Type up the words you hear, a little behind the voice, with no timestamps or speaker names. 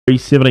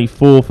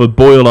374 for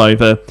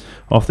Boilover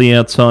off the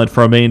outside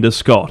for Amanda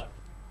Scott.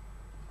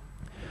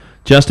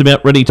 Just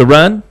about ready to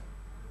run.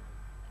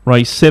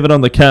 Race 7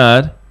 on the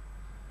card.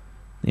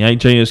 The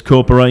AJS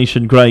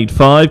Corporation Grade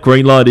 5.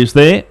 Green light is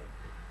there.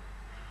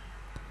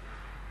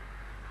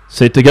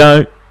 Set to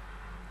go.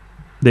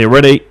 They're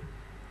ready.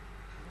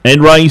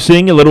 And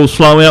racing, a little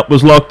slow out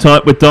was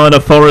Loctite with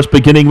Dinah Forest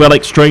beginning well.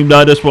 Extreme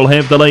Notice will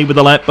have the lead with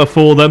the lap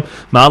before them.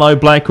 Marlowe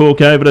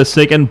Blackhawk over to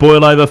second.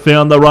 Boilover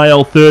found the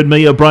rail third.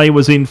 Mia Bray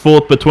was in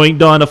fourth between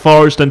Dinah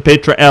Forest and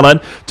Petra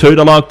Allen. Two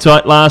to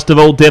Loctite, last of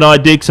all Deadeye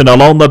Dixon.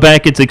 Along the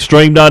back it's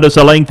Extreme Notice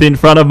a length in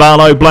front of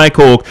Marlowe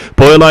Blackhawk.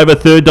 Boilover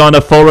third, Dinah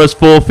Forest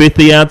fourth, fifth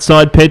the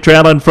outside Petra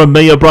Allen from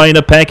Mia Bray in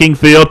a packing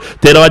field.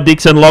 Deadeye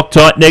Dixon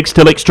Loctite next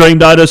till Extreme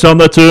Notice on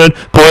the turn.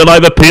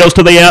 Boilover peels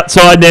to the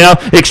outside now.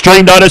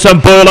 Extreme Notice and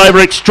Boilover.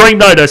 Extreme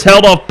Notice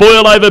held off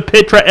Boilover,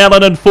 Petra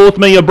Allen and fourth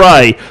Mia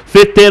Bray.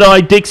 Fifth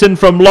Deadeye Dixon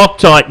from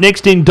Loctite.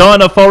 Next in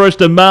Dinah Forest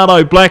and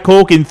Marlowe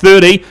Blackhawk in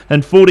 30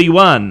 and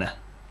 41.